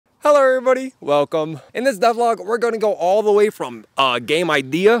Hello everybody, welcome. In this devlog, we're going to go all the way from game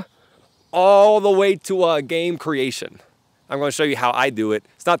idea all the way to game creation. I'm going to show you how I do it.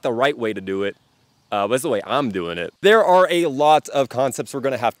 It's not the right way to do it, but it's the way I'm doing it. There are a lot of concepts we're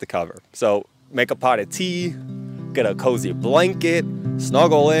going to have to cover. So make a pot of tea, get a cozy blanket,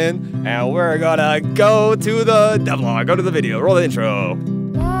 snuggle in, and we're going to go to the devlog, go to the video, roll the intro.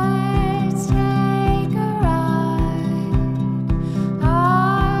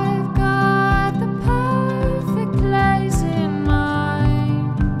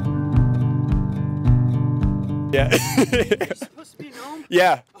 Yeah. You're supposed to be gnome?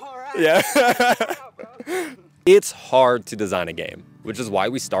 Yeah. All right. Yeah. It's hard to design a game, which is why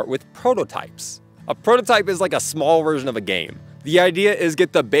we start with prototypes. A prototype is like a small version of a game. The idea is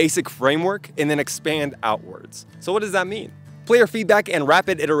get the basic framework and then expand outwards. So what does that mean? Player feedback and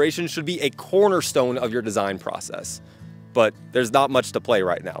rapid iteration should be a cornerstone of your design process. But there's not much to play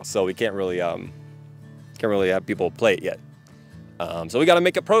right now, so we can't really have people play it yet. So we got to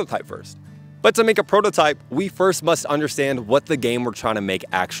make a prototype first. But to make a prototype, we first must understand what the game we're trying to make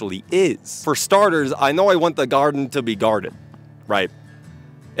actually is. For starters, I know I want the garden to be guarded, right?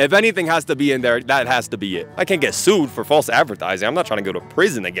 If anything has to be in there, that has to be it. I can't get sued for false advertising. I'm not trying to go to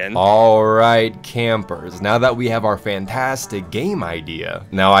prison again. All right, campers. Now that we have our fantastic game idea,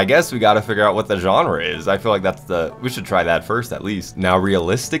 now I guess we got to figure out what the genre is. I feel like we should try that first at least. Now,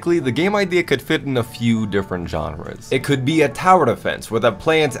 realistically, the game idea could fit in a few different genres. It could be a tower defense where the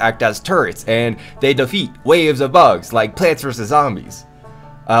plants act as turrets and they defeat waves of bugs like Plants vs. Zombies.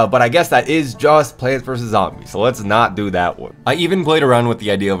 But I guess that is just Plants vs. Zombies, so let's not do that one. I even played around with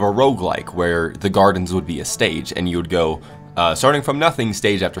the idea of a roguelike, where the gardens would be a stage, and you would go starting from nothing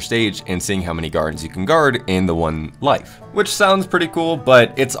stage after stage and seeing how many gardens you can guard in the one life. Which sounds pretty cool,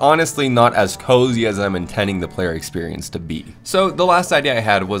 but it's honestly not as cozy as I'm intending the player experience to be. So the last idea I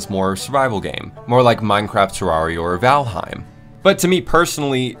had was more survival game, more like Minecraft, Terraria, or Valheim. But to me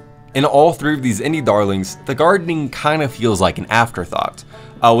personally, in all three of these indie darlings, the gardening kind of feels like an afterthought.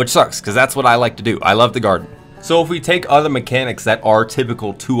 Which sucks, because that's what I like to do. I love the garden. So if we take other mechanics that are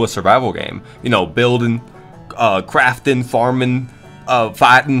typical to a survival game, you know, building, crafting, farming,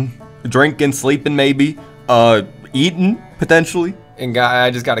 fighting, drinking, sleeping maybe, eating, potentially. And I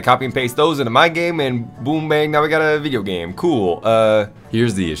just gotta copy and paste those into my game, and boom bang, now we got a video game. Cool.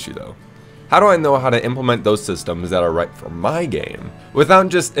 Here's the issue though. How do I know how to implement those systems that are right for my game, without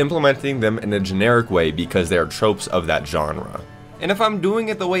just implementing them in a generic way because they are tropes of that genre? And if I'm doing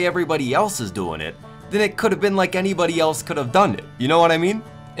it the way everybody else is doing it, then it could have been like anybody else could have done it. You know what I mean?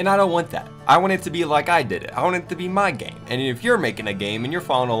 And I don't want that. I want it to be like I did it. I want it to be my game. And if you're making a game and you're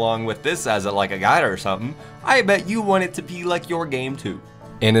following along with this as like a guide or something, I bet you want it to be like your game too.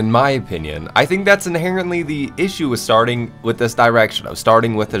 And in my opinion, I think that's inherently the issue with starting with this direction, of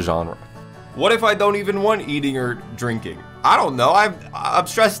starting with the genre. What if I don't even want eating or drinking? I don't know. I'm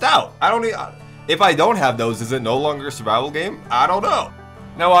stressed out. If I don't have those, is it no longer a survival game? I don't know.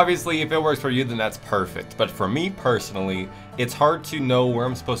 Now, obviously, if it works for you, then that's perfect. But for me personally, it's hard to know where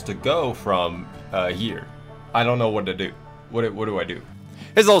I'm supposed to go from here. I don't know what to do. What do I do?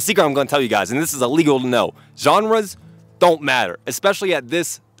 Here's a little secret I'm going to tell you guys, and this is illegal to know. Genres don't matter, especially at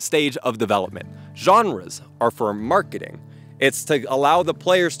this stage of development. Genres are for marketing. It's to allow the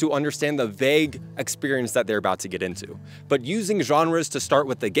players to understand the vague experience that they're about to get into. But using genres to start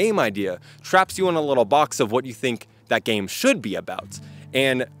with the game idea traps you in a little box of what you think that game should be about.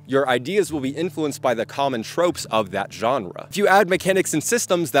 And your ideas will be influenced by the common tropes of that genre. If you add mechanics and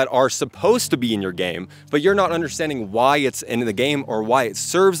systems that are supposed to be in your game, but you're not understanding why it's in the game or why it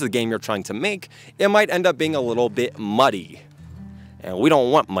serves the game you're trying to make, it might end up being a little bit muddy. And we don't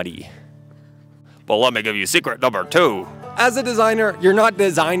want muddy. But let me give you secret number 2. As a designer, you're not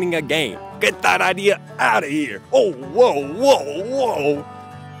designing a game. Get that idea out of here. Oh, whoa, whoa, whoa.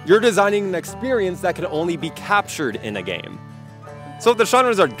 You're designing an experience that can only be captured in a game. So if the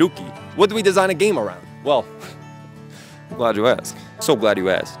genres are dookie, what do we design a game around? Well, I'm glad you asked. So glad you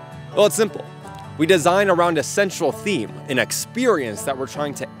asked. Well, it's simple. We design around a central theme, an experience that we're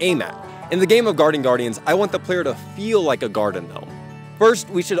trying to aim at. In the game of Garden Guardians, I want the player to feel like a garden gnome. First,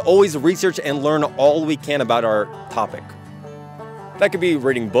 we should always research and learn all we can about our topic. That could be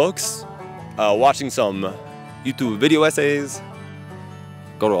reading books, watching some YouTube video essays,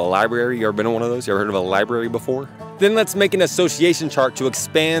 go to a library. You ever been to one of those? You ever heard of a library before? Then let's make an association chart to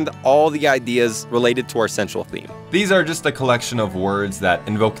expand all the ideas related to our central theme. These are just a collection of words that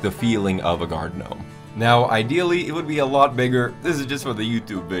invoke the feeling of a garden gnome. Now, ideally, it would be a lot bigger. This is just for the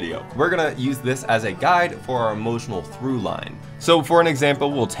YouTube video. We're gonna use this as a guide for our emotional through line. So for an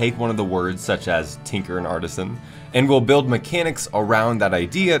example, we'll take one of the words such as tinker and artisan, and we'll build mechanics around that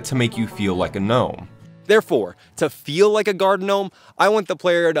idea to make you feel like a gnome. Therefore, to feel like a garden gnome, I want the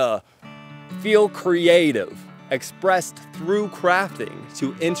player to feel creative, expressed through crafting,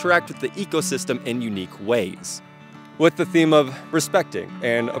 to interact with the ecosystem in unique ways, with the theme of respecting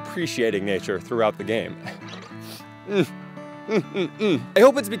and appreciating nature throughout the game. I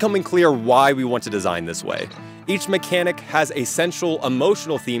hope it's becoming clear why we want to design this way. Each mechanic has a central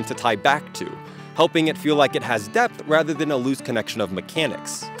emotional theme to tie back to, helping it feel like it has depth rather than a loose connection of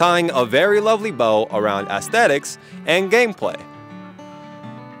mechanics, tying a very lovely bow around aesthetics and gameplay.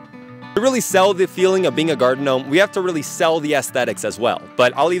 To really sell the feeling of being a garden gnome, we have to really sell the aesthetics as well,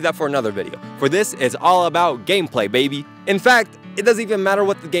 but I'll leave that for another video. For this, it's all about gameplay, baby. In fact, it doesn't even matter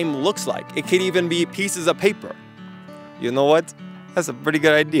what the game looks like. It could even be pieces of paper. You know what? That's a pretty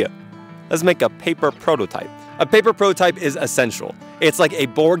good idea. Let's make a paper prototype. A paper prototype is essential. It's like a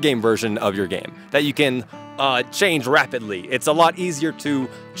board game version of your game that you can change rapidly. It's a lot easier to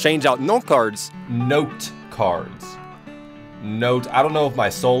change out note cards. Note cards. Note. I don't know if my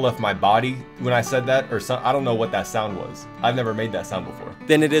soul left my body when I said that, or I don't know what that sound was. I've never made that sound before.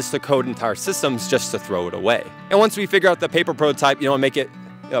 Than it is to code entire systems just to throw it away. And once we figure out the paper prototype, and make it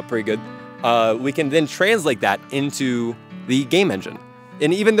pretty good, we can then translate that into the game engine.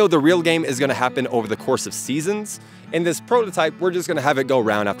 And even though the real game is going to happen over the course of seasons, in this prototype, we're just going to have it go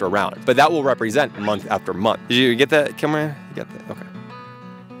round after round. But that will represent month after month. Did you get that, camera? You got that? Okay.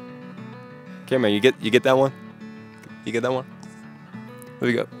 Camera, you get that one? You get that one? What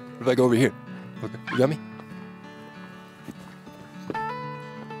do you got? What if I go over here? Okay, you got me?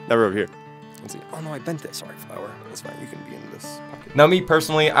 Now we're over here. Let's see. Oh no, I bent this. Sorry, flower. That's fine. You can be in this pocket. Now, me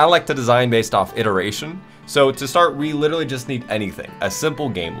personally, I like to design based off iteration. So to start, we literally just need anything. A simple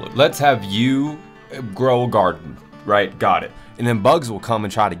game loop. Let's have you grow a garden, right? Got it. And then bugs will come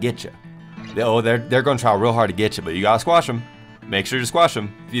and try to get you. They're going to try real hard to get you, but you gotta squash them. Make sure to squash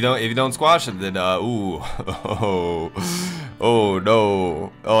them. If you don't squash them, then oh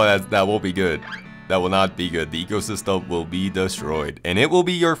no, that won't be good. That will not be good. The ecosystem will be destroyed, and it will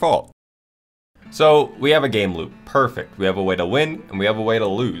be your fault. So we have a game loop, perfect. We have a way to win, and we have a way to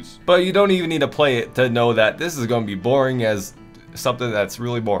lose. But you don't even need to play it to know that this is going to be boring as something that's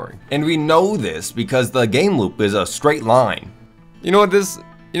really boring. And we know this because the game loop is a straight line. You know what this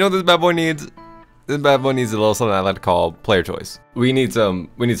bad boy needs? This bad boy needs a little something I like to call player choice. We need some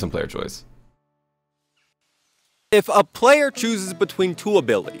player choice. If a player chooses between two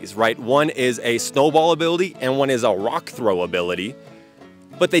abilities, right? One is a snowball ability and one is a rock throw ability,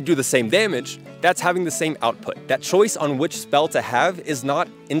 but they do the same damage, that's having the same output. That choice on which spell to have is not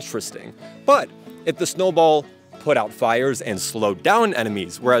interesting. But if the snowball put out fires and slowed down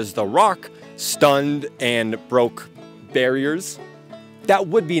enemies, whereas the rock stunned and broke barriers, that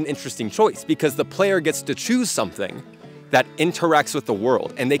would be an interesting choice because the player gets to choose something that interacts with the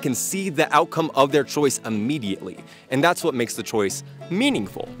world and they can see the outcome of their choice immediately. And that's what makes the choice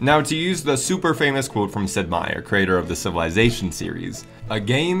meaningful. Now, to use the super famous quote from Sid Meier, creator of the Civilization series, a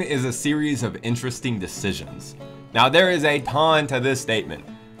game is a series of interesting decisions. Now, there is a ton to this statement,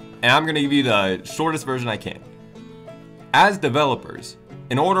 and I'm gonna give you the shortest version I can. As developers,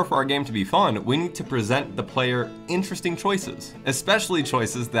 in order for our game to be fun, we need to present the player interesting choices, especially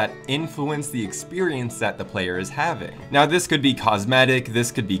choices that influence the experience that the player is having. Now, this could be cosmetic,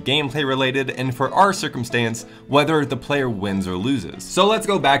 this could be gameplay related, and for our circumstance, whether the player wins or loses. So let's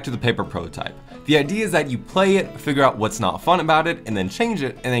go back to the paper prototype. The idea is that you play it, figure out what's not fun about it, and then change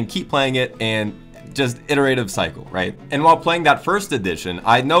it, and then keep playing it, and just iterative cycle, right? And while playing that first edition,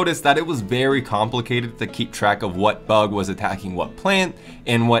 I noticed that it was very complicated to keep track of what bug was attacking what plant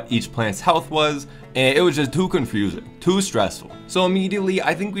and what each plant's health was, and it was just too confusing, too stressful. So immediately,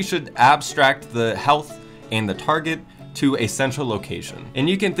 I think we should abstract the health and the target to a central location. And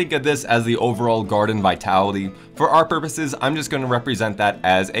you can think of this as the overall garden vitality. For our purposes, I'm just going to represent that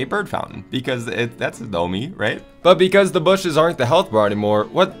as a bird fountain because that's a gnome, right? But because the bushes aren't the health bar anymore,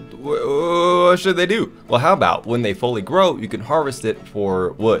 what should they do? Well, how about when they fully grow, you can harvest it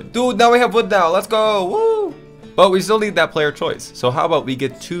for wood. Dude, now we have wood now, let's go, woo! But we still need that player choice. So how about we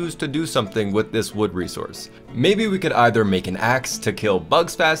choose to do something with this wood resource? Maybe we could either make an axe to kill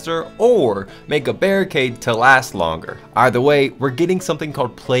bugs faster or make a barricade to last longer. Either way, we're getting something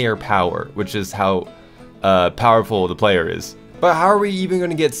called player power, which is how powerful the player is. But how are we even going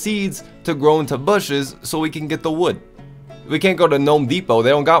to get seeds to grow into bushes so we can get the wood? We can't go to Gnome Depot,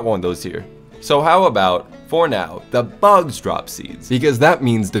 they don't got one of those here. So how about, For now, the bugs drop seeds, because that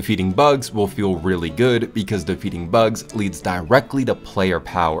means defeating bugs will feel really good, because defeating bugs leads directly to player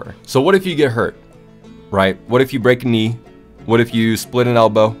power. So what if you get hurt, right? What if you break a knee? What if you split an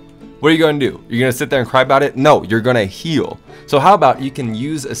elbow? What are you gonna do? You're gonna sit there and cry about it? No, you're gonna heal. So how about you can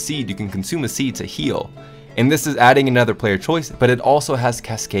use a seed, you can consume a seed to heal. And this is adding another player choice, but it also has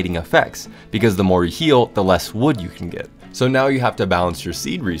cascading effects, because the more you heal, the less wood you can get. So now you have to balance your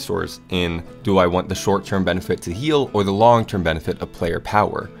seed resource in, do I want the short-term benefit to heal or the long-term benefit of player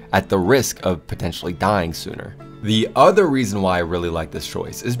power, at the risk of potentially dying sooner. The other reason why I really like this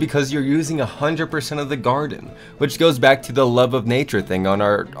choice is because you're using 100% of the garden, which goes back to the love of nature thing on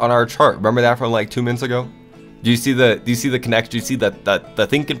our chart. Remember that from like 2 minutes ago? Do you see the connection? Do you see the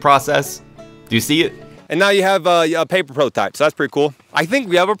thinking process? Do you see it? And now you have a paper prototype, so that's pretty cool. I think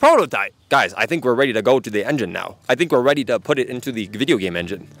we have a prototype. Guys, I think we're ready to go to the engine now. I think we're ready to put it into the video game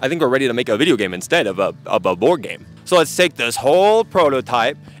engine. I think we're ready to make a video game instead of a board game. So let's take this whole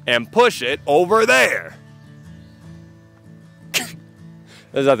prototype and push it over there.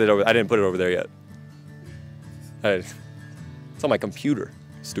 There's nothing over. I didn't put it over there yet. It's on my computer.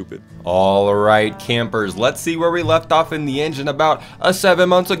 Stupid. All right, campers, let's see where we left off in the engine about 7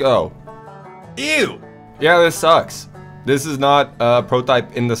 months ago. Ew. Yeah, this sucks. This is not a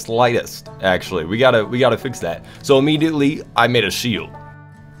prototype in the slightest, actually. We gotta fix that. So immediately, I made a shield.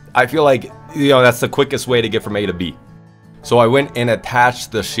 I feel like, you know, that's the quickest way to get from A to B. So I went and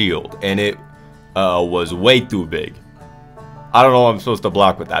attached the shield, and it was way too big. I don't know what I'm supposed to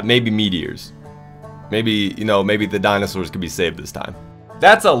block with that. Maybe meteors. Maybe, you know, maybe the dinosaurs could be saved this time.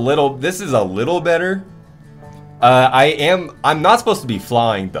 This is a little better. I'm not supposed to be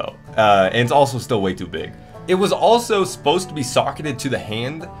flying though. And it's also still way too big. It was also supposed to be socketed to the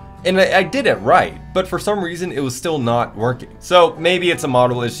hand, and I did it right, but for some reason it was still not working. So maybe it's a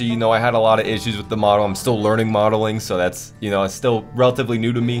model issue. You know, I had a lot of issues with the model. I'm still learning modeling, so that's, you know, it's still relatively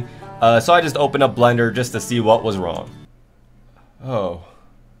new to me. So I just opened up Blender just to see what was wrong. I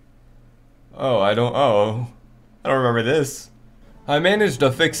don't remember this. I managed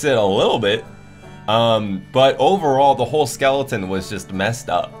to fix it a little bit, but overall the whole skeleton was just messed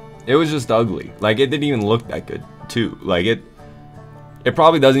up. It was just ugly. Like, it didn't even look that good too. Like, it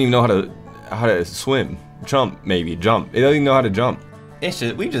probably doesn't even know how to swim, jump. It doesn't even know how to jump.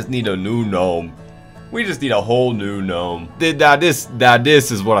 We just need a new gnome. We just need a whole new gnome.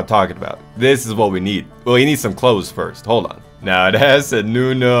 This is what I'm talking about. This is what we need. Well, you need some clothes first. Hold on. Now that's a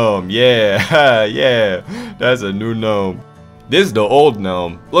new gnome. Yeah, yeah, that's a new gnome. This is the old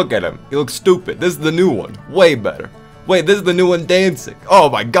gnome. Look at him. He looks stupid. This is the new one. Way better. Wait, this is the new one dancing. Oh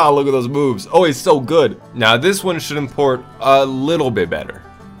my god, look at those moves. Oh, he's so good. Now this one should import a little bit better.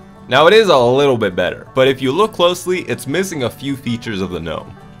 Now it is a little bit better, but if you look closely, it's missing a few features of the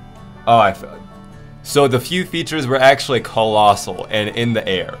gnome. Oh, I feel it. So the few features were actually colossal and in the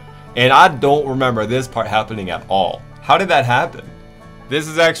air. And I don't remember this part happening at all. How did that happen? This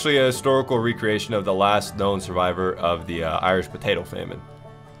is actually a historical recreation of the last known survivor of the Irish potato famine.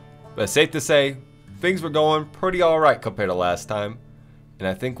 But safe to say, things were going pretty alright compared to last time. And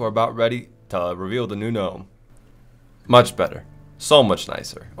I think we're about ready to reveal the new gnome. Much better. So much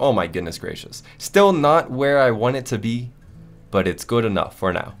nicer. Oh my goodness gracious. Still not where I want it to be, but it's good enough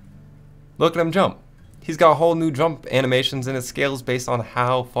for now. Look at him jump. He's got whole new jump animations, and it scales based on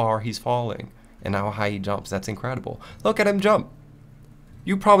how far he's falling and how high he jumps. That's incredible. Look at him jump.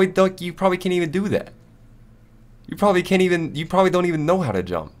 You probably can't even do that. You probably don't even know how to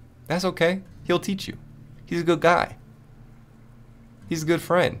jump. That's okay. He'll teach you. He's a good guy. He's a good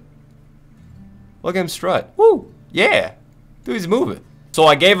friend. Look at him strut. Woo! Yeah! Dude, he's moving. So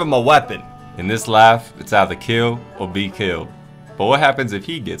I gave him a weapon. In this life, it's either kill or be killed. But what happens if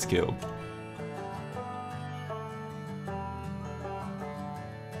he gets killed?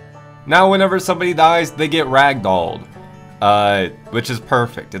 Now whenever somebody dies, they get ragdolled. Which is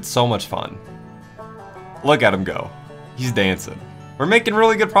perfect. It's so much fun. Look at him go. He's dancing. We're making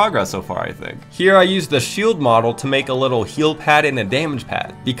really good progress so far, I think. Here I used the shield model to make a little heal pad and a damage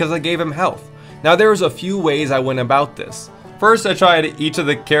pad, because I gave him health. Now there was a few ways I went about this. First, I tried each of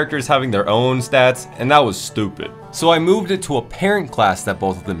the characters having their own stats, and that was stupid. So I moved it to a parent class that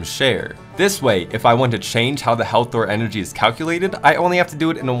both of them share. This way, if I want to change how the health or energy is calculated, I only have to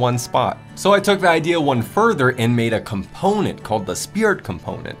do it in one spot. So I took the idea one further and made a component called the spirit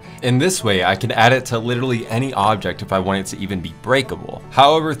component. In this way, I could add it to literally any object if I want it to even be breakable.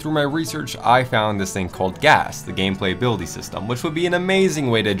 However, through my research, I found this thing called GAS, the gameplay ability system, which would be an amazing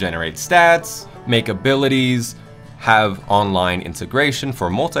way to generate stats, make abilities, have online integration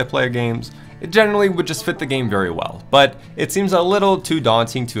for multiplayer games, It generally would just fit the game very well, but it seems a little too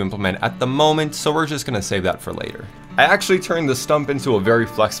daunting to implement at the moment, so we're just gonna save that for later. I actually turned the stump into a very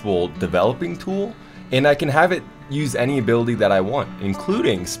flexible developing tool, and I can have it use any ability that I want,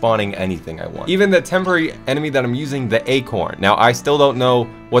 including spawning anything I want. Even the temporary enemy that I'm using, the acorn. Now, I still don't know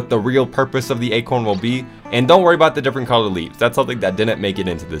what the real purpose of the acorn will be, and don't worry about the different colored leaves. That's something that didn't make it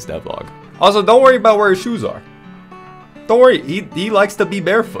into this devlog. Also, don't worry about where his shoes are. Don't worry, he likes to be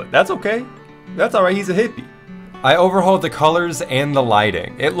barefoot. That's okay. That's alright, he's a hippie. I overhauled the colors and the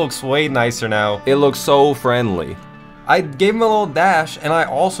lighting. It looks way nicer now. It looks so friendly. I gave him a little dash, and I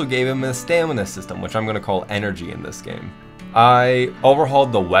also gave him a stamina system, which I'm going to call energy in this game. I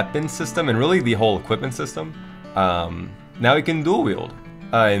overhauled the weapon system and really the whole equipment system. Now he can dual wield,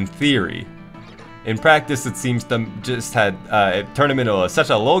 in theory. In practice, it seems to just had it turned him into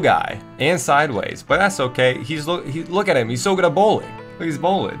such a low guy and sideways, but that's okay. Look at him, he's so good at bowling. Look, he's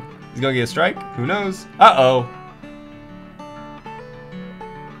bowling. He's gonna get a strike. Who knows? Uh-oh.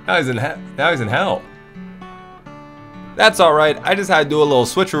 Now he's in hell. That's alright, I just had to do a little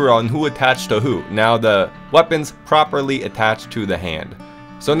switcheroo on who attached to who. Now the weapon's properly attached to the hand.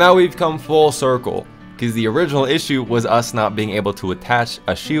 So now we've come full circle, because the original issue was us not being able to attach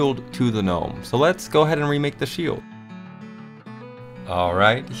a shield to the gnome. So let's go ahead and remake the shield.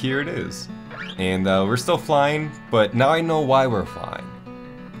 Alright, here it is. And we're still flying, but now I know why we're flying.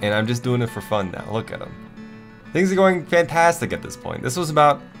 And I'm just doing it for fun now, look at them. Things are going fantastic at this point. This was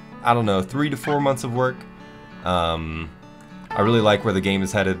about, I don't know, 3 to 4 months of work. I really like where the game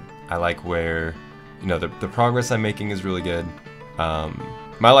is headed. I like where, you know, the progress I'm making is really good.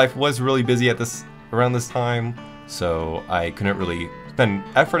 My life was really busy at around this time, so I couldn't really spend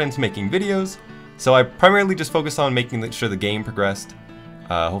effort into making videos. So I primarily just focused on making sure the game progressed.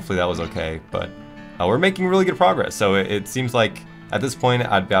 Hopefully that was okay, but we're making really good progress. So it seems like at this point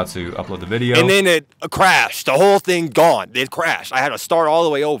I'd be about to upload the video. And then it crashed. The whole thing gone. It crashed. I had to start all the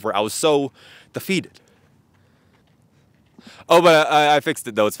way over. I was so defeated. Oh, but I fixed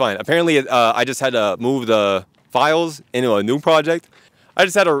it though, it's fine. Apparently I just had to move the files into a new project. I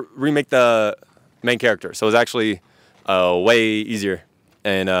just had to remake the main character, so it was actually way easier.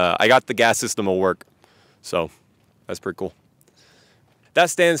 And I got the gas system to work, so that's pretty cool. That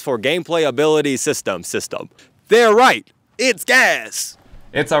stands for Gameplay Ability System. They're right, it's gas!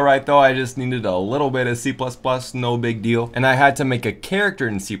 It's alright though, I just needed a little bit of C++, no big deal. And I had to make a character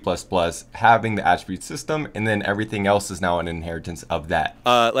in C++ having the attribute system, and then everything else is now an inheritance of that.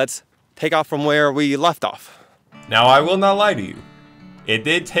 Let's take off from where we left off. Now I will not lie to you. It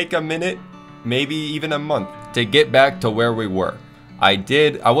did take a minute, maybe even a month, to get back to where we were.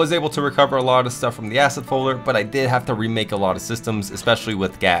 I was able to recover a lot of stuff from the asset folder, but I did have to remake a lot of systems, especially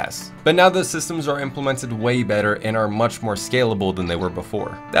with gas. But now the systems are implemented way better and are much more scalable than they were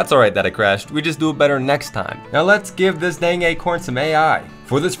before. That's alright that it crashed, we just do it better next time. Now let's give this dang acorn some AI.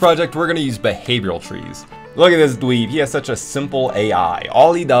 For this project, we're gonna use behavioral trees. Look at this dweeb, he has such a simple AI.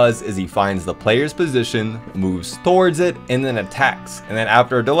 All he does is he finds the player's position, moves towards it, and then attacks. And then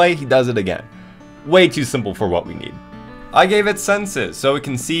after a delay, he does it again. Way too simple for what we need. I gave it senses, so it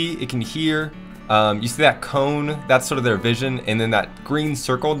can see, it can hear. You see that cone, that's sort of their vision, and then that green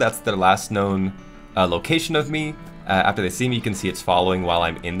circle, that's their last known location of me. After they see me, you can see it's following while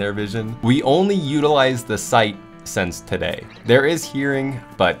I'm in their vision. We only utilize the sight sense today. There is hearing,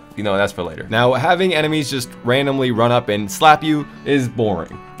 but you know, that's for later. Now, having enemies just randomly run up and slap you is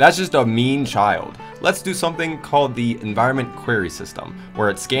boring. That's just a mean child. Let's do something called the environment query system, where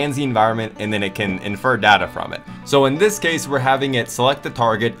it scans the environment and then it can infer data from it. So in this case, we're having it select the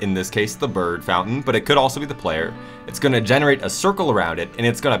target, in this case the bird fountain, but it could also be the player. It's going to generate a circle around it, and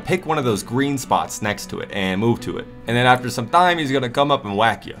it's going to pick one of those green spots next to it and move to it. And then after some time, he's going to come up and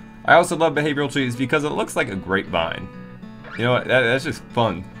whack you. I also love behavioral trees because it looks like a grapevine. You know what, that's just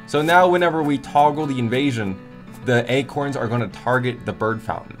fun. So now whenever we toggle the invasion, the acorns are going to target the bird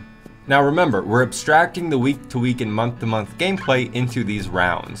fountain. Now remember, we're abstracting the week-to-week and month-to-month gameplay into these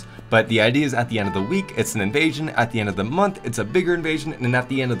rounds. But the idea is at the end of the week, it's an invasion, at the end of the month, it's a bigger invasion, and at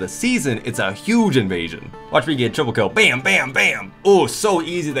the end of the season, it's a huge invasion. Watch me get a triple kill, bam, bam, bam! Oh, so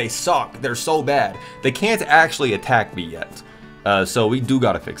easy, they suck, they're so bad. They can't actually attack me yet. So we do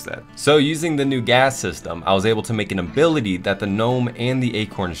gotta fix that. So using the new gas system, I was able to make an ability that the gnome and the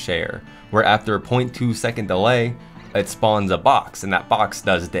acorn share, where after a 0.2 second delay, it spawns a box, and that box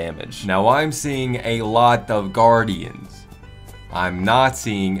does damage. Now I'm seeing a lot of guardians. I'm not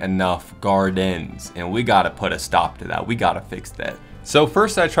seeing enough gardens, and we gotta put a stop to that. We gotta fix that. So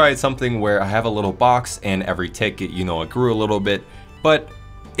first I tried something where I have a little box, and every tick, you know, it grew a little bit, but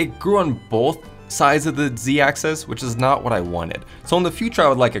it grew on both sides of the z-axis, which is not what I wanted. So in the future I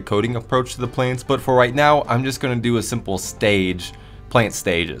would like a coding approach to the plants, but for right now I'm just going to do a simple plant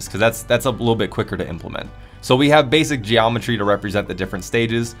stages, because that's a little bit quicker to implement. So we have basic geometry to represent the different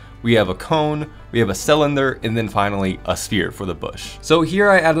stages. We have a cone, we have a cylinder, and then finally a sphere for the bush. So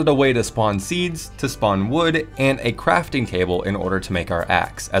here I added a way to spawn seeds, to spawn wood, and a crafting table in order to make our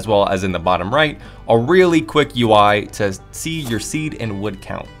axe, as well as in the bottom right, a really quick UI to see your seed and wood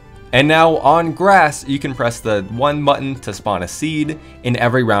count. And now on grass, you can press the 1 button to spawn a seed, and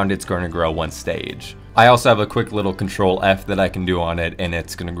every round it's going to grow 1 stage. I also have a quick little Control F that I can do on it, and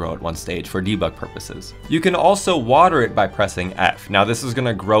it's going to grow at 1 stage for debug purposes. You can also water it by pressing F. Now this is going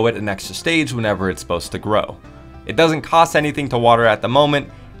to grow it an extra stage whenever it's supposed to grow. It doesn't cost anything to water at the moment.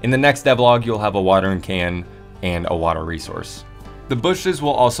 In the next devlog, you'll have a watering can and a water resource. The bushes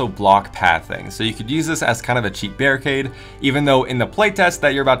will also block pathing, so you could use this as kind of a cheap barricade, even though in the playtest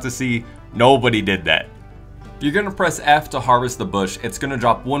that you're about to see, nobody did that. You're gonna press F to harvest the bush. It's gonna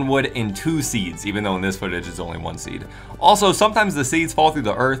drop 1 wood and 2 seeds, even though in this footage it's only 1 seed. Also, sometimes the seeds fall through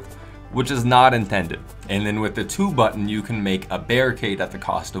the earth, which is not intended. And then with the 2 button, you can make a barricade at the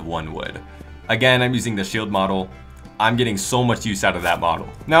cost of 1 wood. Again, I'm using the shield model. I'm getting so much use out of that model.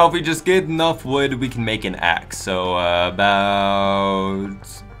 Now, if we just get enough wood, we can make an axe. So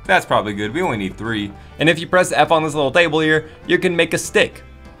that's probably good. We only need 3. And if you press F on this little table here, you can make a stick.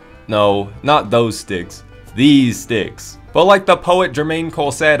 No, not those sticks. These sticks. But like the poet Jermaine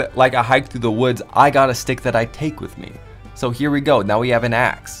Cole said, like a hike through the woods, I got a stick that I take with me. So here we go, now we have an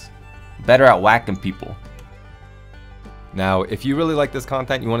axe. Better at whacking people. Now, if you really like this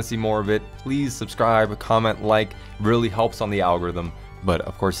content, you want to see more of it, please subscribe, comment, like, it really helps on the algorithm. But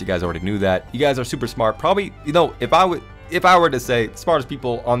of course, you guys already knew that. You guys are super smart. Probably, you know, if I were to say smartest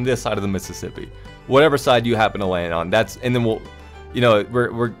people on this side of the Mississippi, whatever side you happen to land on, and then we'll, you know,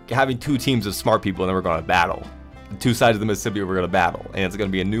 we're having 2 teams of smart people, and then we're going to battle. 2 sides of the Mississippi, we're going to battle, and it's going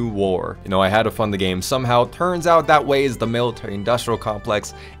to be a new war. You know, I had to fund the game somehow. Turns out that way is the military-industrial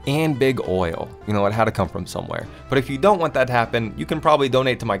complex and big oil. You know, it had to come from somewhere. But if you don't want that to happen, you can probably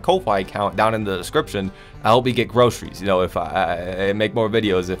donate to my Ko-Fi account down in the description. I'll help you get groceries, you know, if I make more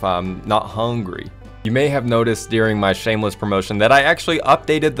videos if I'm not hungry. You may have noticed during my shameless promotion that I actually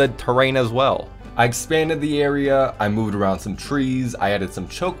updated the terrain as well. I expanded the area, I moved around some trees, I added some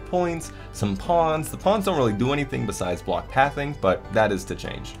choke points, some ponds. The ponds don't really do anything besides block pathing, but that is to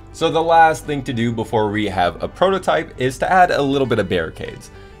change. So the last thing to do before we have a prototype is to add a little bit of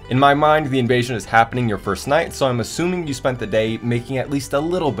barricades. In my mind, the invasion is happening your first night, so I'm assuming you spent the day making at least a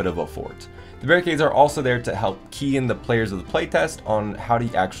little bit of a fort. The barricades are also there to help key in the players of the playtest on how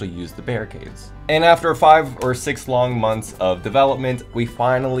to actually use the barricades. And after 5 or 6 long months of development, we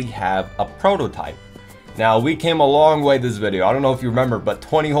finally have a prototype. Now, we came a long way this video. I don't know if you remember, but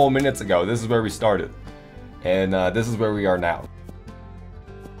 20 whole minutes ago, this is where we started. And this is where we are now.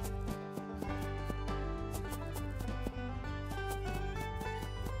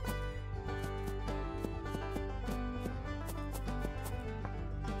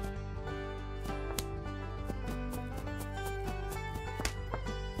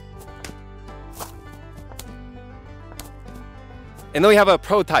 And then we have a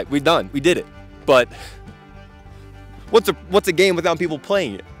prototype. We did it. But what's a game without people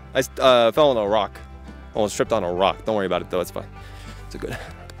playing it? I fell on a rock. Almost tripped on a rock. Don't worry about it though. It's fine. It's a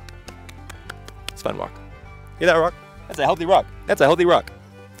fun rock. Hear that rock? That's a healthy rock. That's a healthy rock.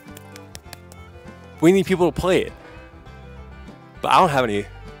 We need people to play it. But I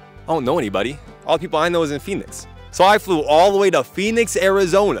don't know anybody. All the people I know is in Phoenix. So I flew all the way to Phoenix,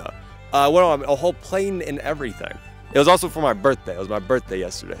 Arizona. A whole plane and everything. It was also for my birthday. It was my birthday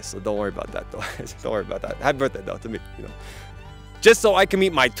yesterday, so don't worry about that though. Don't worry about that. Happy birthday though to me, you know. Just so I can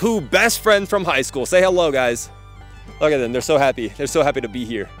meet my 2 best friends from high school. Say hello, guys. Look at them. They're so happy. They're so happy to be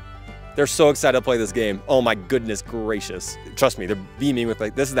here. They're so excited to play this game. Oh my goodness gracious. Trust me, they're beaming with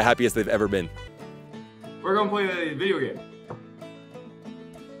like, this is the happiest they've ever been. We're gonna play a video game.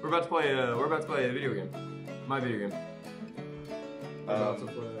 We're about to play a video game. My video game. We're about to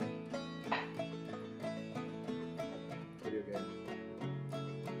play video game.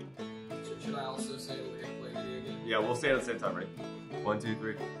 Should I also say we're gonna play video game? Yeah, we'll say it at the same time, right? 1, 2,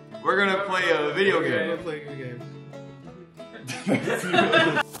 3. We're gonna play a video game. We're gonna play a game.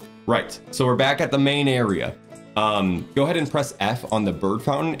 Right, so we're back at the main area. Go ahead and press F on the bird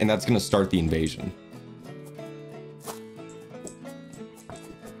fountain, and that's gonna start the invasion.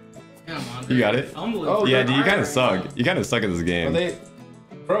 You got it? Oh, yeah, dude, you kind of suck. You kind of suck at this game.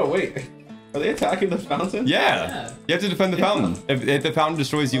 Bro, wait. Are they attacking the fountain? Yeah. You have to defend the fountain. If the fountain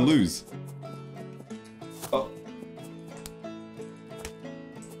destroys, you lose. Oh.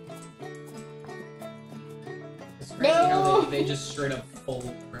 crazy how they just straight up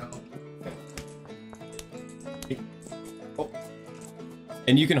fold, bro. Oh.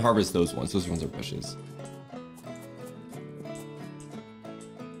 And you can harvest those ones. Those ones are bushes.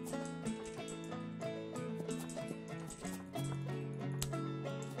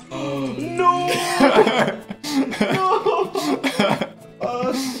 No! No!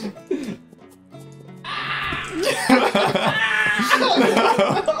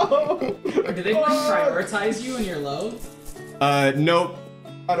 Or do they like prioritize you when you're low? Nope.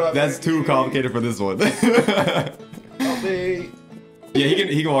 That's too complicated for this one. Help me. Yeah,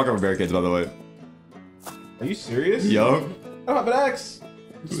 he can walk over barricades, by the way. Are you serious? Yo. I don't have an axe.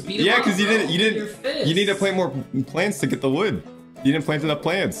 Yeah, because you didn't. Fist. You need to plant more plants to get the wood. You didn't plant enough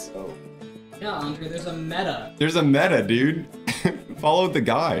plants. Oh. Yeah, Andre, there's a meta. There's a meta, dude. Follow the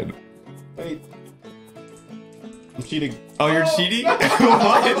guide. Wait. I'm cheating. Oh, you're cheating?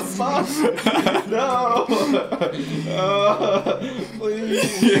 What? No!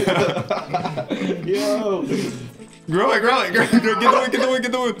 Please! Yo! Grow it. Get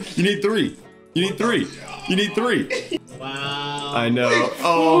the wood. You need 3. You need 3. Wow. I know.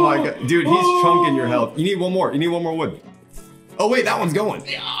 Oh my god. Dude, he's chunking your health. You need one more. You need one more wood. Oh wait, that one's going.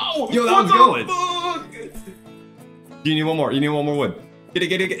 Yo, that one's going. You need one more. You need one more wood. Get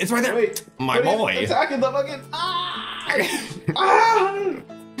it. It's right there. Wait. My boy. Attacking the fucking. Ah!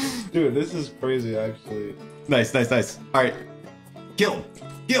 Dude, this is crazy, actually. Nice. Alright. Kill him.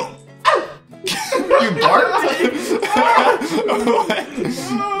 You barked?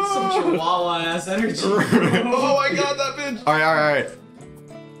 Some chihuahua ass energy. Oh my god, that bitch! Alright.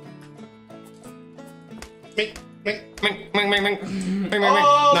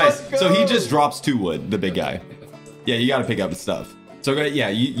 Oh, Nice. let's go. So he just drops 2 wood, the big guy. Yeah, you gotta pick up his stuff. So yeah,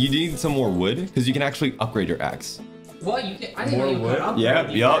 you need some more wood because you can actually upgrade your axe. What? You can, I didn't know you More could upgrade Yeah,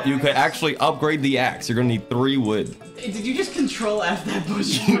 the yup. You axe. could actually upgrade the axe. You're gonna need 3 wood. Hey, did you just control F that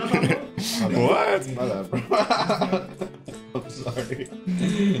bush? What? My bad, bro. I'm sorry.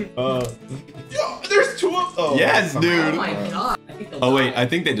 Yo, there's 2 of them! Yes, dude. Oh my god. I think Oh wait, I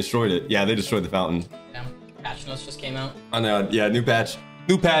think they destroyed it. Yeah, they destroyed the fountain. Damn. Patch notes just came out. I know. Yeah, new patch.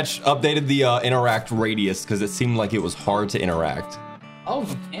 New patch updated the interact radius because it seemed like it was hard to interact. Oh,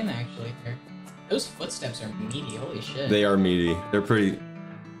 you can actually. Those footsteps are meaty. Holy shit. They are meaty. They're pretty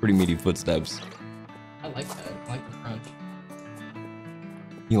meaty footsteps. I like that. I like the crunch.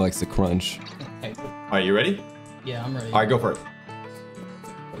 He likes the crunch. Okay. All right, you ready? Yeah, I'm ready. All right, go for it.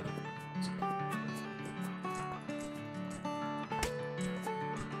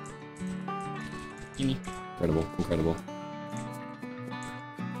 Gimme. Incredible.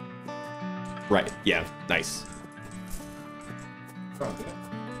 Right. Yeah. Nice.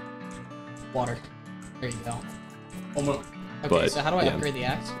 Water. There you go. Okay, But, so how do I yeah. upgrade the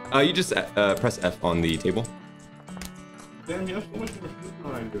axe? You just press F on the table. Damn, you have so much more food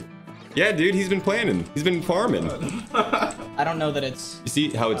than I do. Yeah, dude, he's been planning. He's been farming. I don't know that it's... You see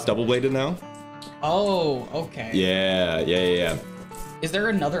how it's double bladed now? Oh, okay. Yeah. Is there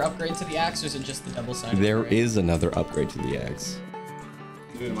another upgrade to the axe, or is it just the double-sided? There upgrade? is another upgrade to the axe.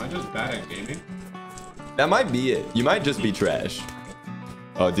 Dude, am I just bad at gaming? That might be it. You might just be trash.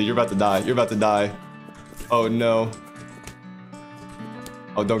 Oh, dude, you're about to die. Oh, no.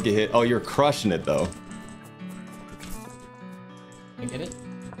 Oh, don't get hit. Oh, you're crushing it, though. I get it.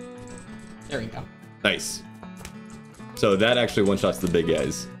 There we go. Nice. So that actually one-shots the big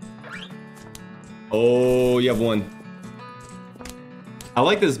guys. Oh, you have 1. I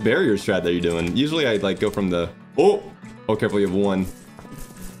like this barrier strat that you're doing. Usually I like go from the... Oh, careful, you have 1.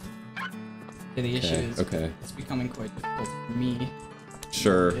 Yeah, the issue is okay. it's becoming quite difficult for me.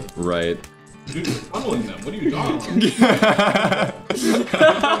 Sure, right. Dude, you're funneling them. What are you talking about?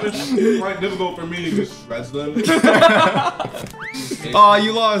 It's quite difficult for me to just shreds them. Oh,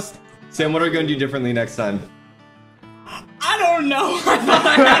 you lost. Sam, what are we going to do differently next time? I don't know. I thought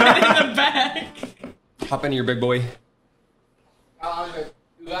I had it in the bag. Hop into your big boy.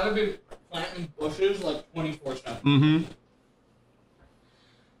 You gotta be planting bushes like 24/7. Mm-hmm.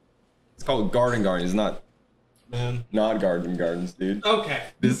 It's called Garden Gardens, not Garden Gardens, dude. Okay.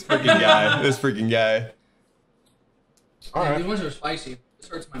 This freaking guy. Alright. These ones are spicy. This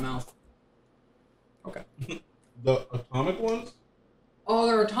hurts my mouth. Okay. The atomic ones? Oh,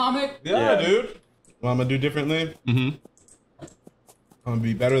 they're atomic? Yeah, dude. What I'm gonna do differently? Mm-hmm. I'm gonna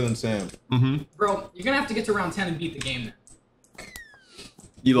be better than Sam. Mm-hmm. Bro, you're gonna have to get to round 10 and beat the game then.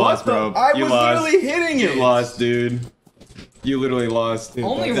 You lost, bro. I You was lost. literally hitting it. You lost, dude. You literally lost. Dude,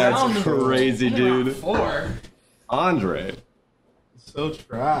 Only That's round crazy, only round dude. 4. Andre. So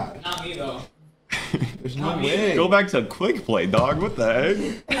trash. Not me though. There's no Not me. way. Go back to quick play, dog. What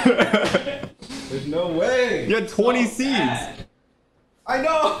the heck? There's no way. You had 20 seeds. I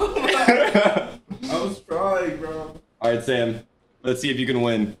know. I was trying, bro. All right, Sam. Let's see if you can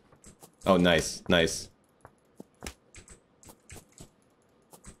win. Oh, nice, nice.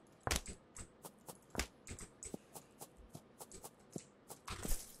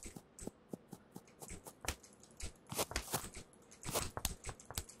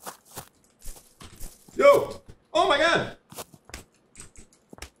 Yo! Oh my god!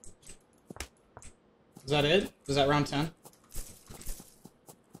 Is that it? Was that round 10?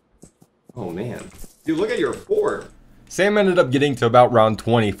 Oh man. Dude, look at your fort. Sam ended up getting to about round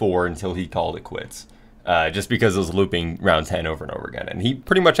 24 until he called it quits. Just because it was looping round 10 over and over again. And he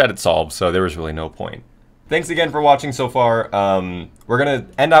pretty much had it solved, so there was really no point. Thanks again for watching so far. We're gonna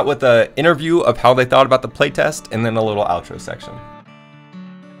end out with an interview of how they thought about the playtest and then a little outro section.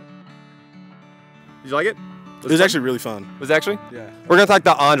 Did you like it? It was actually really fun. Was it actually? Yeah. We're gonna talk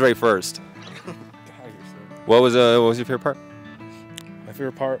to Andre first. What was your favorite part? My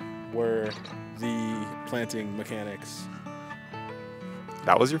favorite part were the planting mechanics.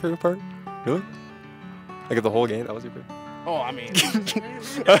 That was your favorite part? Really? Like of the whole game, that was your favorite? Oh, I mean,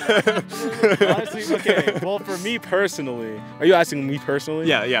 honestly, okay. Well, for me personally, are you asking me personally?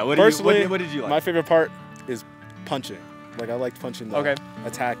 Yeah. What did you like? My favorite part is punching. Like I liked punching. Okay.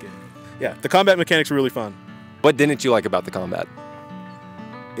 Attacking. Yeah, the combat mechanics were really fun. What didn't you like about the combat?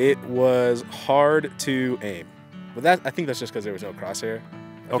 It was hard to aim, but I think that's just because there was no crosshair.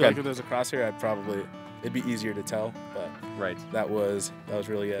 I feel like if there was a crosshair, it'd be easier to tell. But right, that was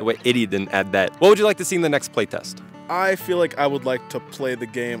really it. Wait, Itty didn't add that. What would you like to see in the next playtest? I feel like I would like to play the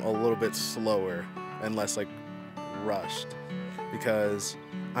game a little bit slower and less like rushed, because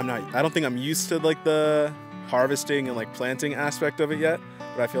I don't think I'm used to like the harvesting and like planting aspect of it yet.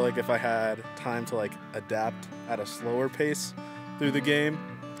 But I feel like if I had time to like adapt at a slower pace through the game,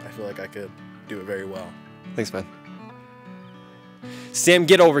 I feel like I could do it very well. Thanks, man. Sam,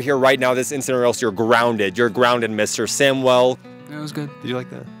 get over here right now this instant or else you're grounded. You're grounded, Mr. Samwell. That was good. Did you like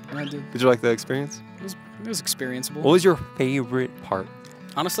that? I did. Did you like the experience? It was experienceable. What was your favorite part?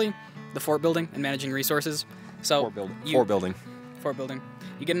 Honestly, the fort building and managing resources. So Fort building.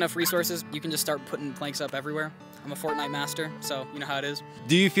 You get enough resources, you can just start putting planks up everywhere. I'm a Fortnite master, so you know how it is.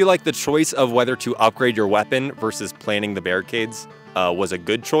 Do you feel like the choice of whether to upgrade your weapon versus planting the barricades was a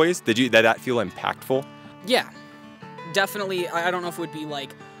good choice? Did that feel impactful? Yeah, definitely. I don't know if it would be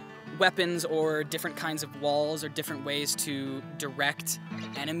like weapons or different kinds of walls or different ways to direct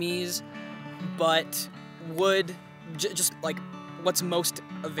enemies, but would just like what's most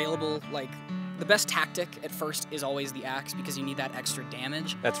available, like the best tactic at first is always the axe because you need that extra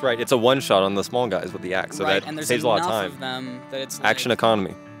damage. That's right. It's a one-shot on the small guys with the axe, so right, that and there's saves a lot of enough time. Of them that it's like, action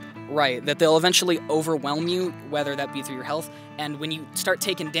economy. Right, that they'll eventually overwhelm you, whether that be through your health, and when you start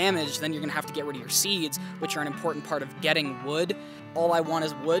taking damage, then you're gonna have to get rid of your seeds, which are an important part of getting wood. All I want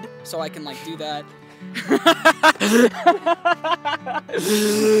is wood, so I can like do that.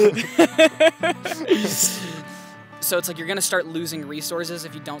 So it's like you're gonna start losing resources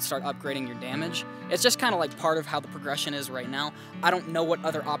if you don't start upgrading your damage. It's just kind of like part of how the progression is right now. I don't know what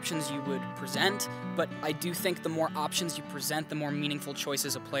other options you would present, but I do think the more options you present, the more meaningful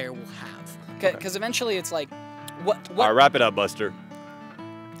choices a player will have. Because eventually it's like, what? All right, wrap it up, Buster.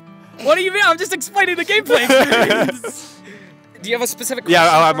 What do you mean? I'm just explaining the gameplay experience. Do you have a specific question? Yeah,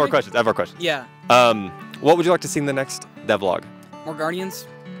 I have more questions. Yeah. What would you like to see in the next devlog? More guardians?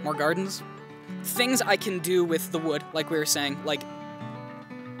 More gardens? Things I can do with the wood, like we were saying, like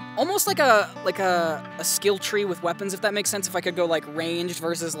almost like a skill tree with weapons, if that makes sense. If I could go like ranged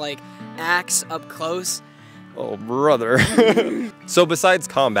versus like axe up close. Oh, brother. So besides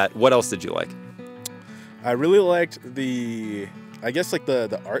combat, what else did you like? I really liked I guess like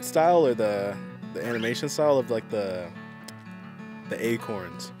the art style or the animation style of like the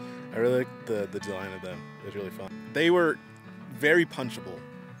acorns. I really liked the design of them. It was really fun. They were very punchable.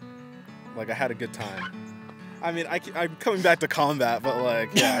 Like I had a good time. I mean, I'm coming back to combat, but like,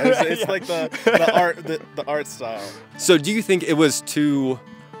 yeah, it's like the art style. So do you think it was too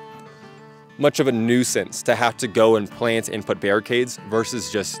much of a nuisance to have to go and plant and put barricades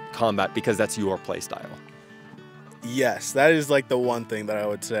versus just combat because that's your play style? Yes, that is like the one thing that I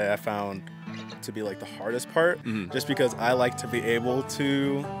would say I found to be like the hardest part, just because I like to be able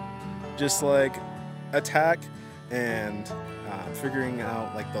to just like attack and figuring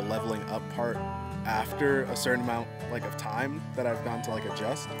out like the leveling up part after a certain amount like of time that I've gone to like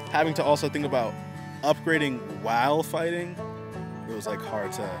adjust. Having to also think about upgrading while fighting, it was like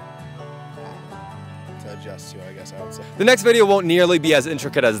hard to adjust to, I guess I would say. The next video won't nearly be as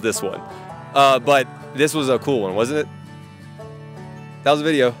intricate as this one, but this was a cool one, wasn't it? That was the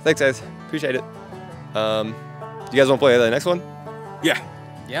video. Thanks, guys. Appreciate it. You guys want to play the next one? Yeah.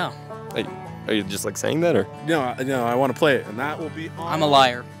 Yeah. Are you just like saying that or? No, I want to play it, and that will be on I'm a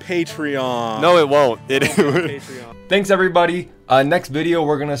liar. Patreon. No, it won't. Patreon. Thanks everybody. Next video,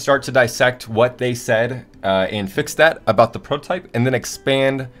 we're gonna start to dissect what they said and fix that about the prototype, and then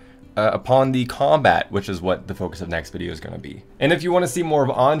expand upon the combat, which is what the focus of next video is gonna be. And if you want to see more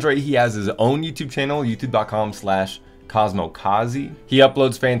of Andre, he has his own YouTube channel, youtube.com/CosmoKazi. He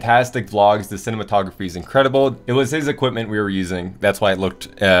uploads fantastic vlogs. The cinematography is incredible. It was his equipment we were using. That's why it looked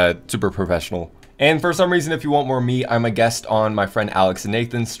super professional. And for some reason, if you want more of me, I'm a guest on my friend Alex and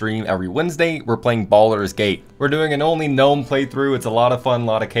Nathan's stream every Wednesday. We're playing Baldur's Gate. We're doing an only gnome playthrough. It's a lot of fun, a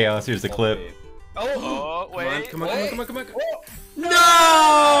lot of chaos. Here's the clip. Oh, wait. Come on.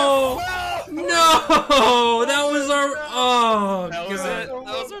 No! No! That was our. Oh, That was God. it. That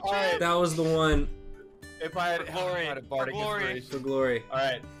was our chance. That was the one. If I had Glory. had a bardic For glory. inspiration. For glory. All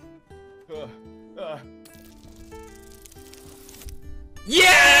right.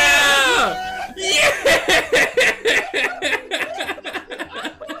 Yeah!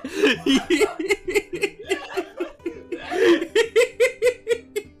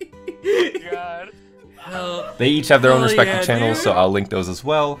 God. Hell. They each have their own Hell respective yeah, channels, dude. so I'll link those as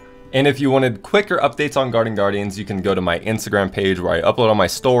well. And if you wanted quicker updates on Garden Guardians, you can go to my Instagram page where I upload on my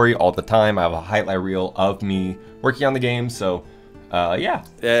story all the time. I have a highlight reel of me working on the game, so yeah.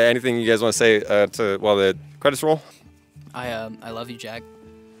 Anything you guys want to say while the credits roll? I love you, Jack.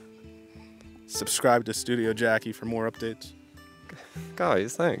 Subscribe to Studio Jackie for more updates.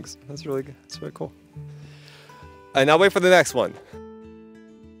 Guys, thanks. That's really good. That's really cool. And now wait for the next one.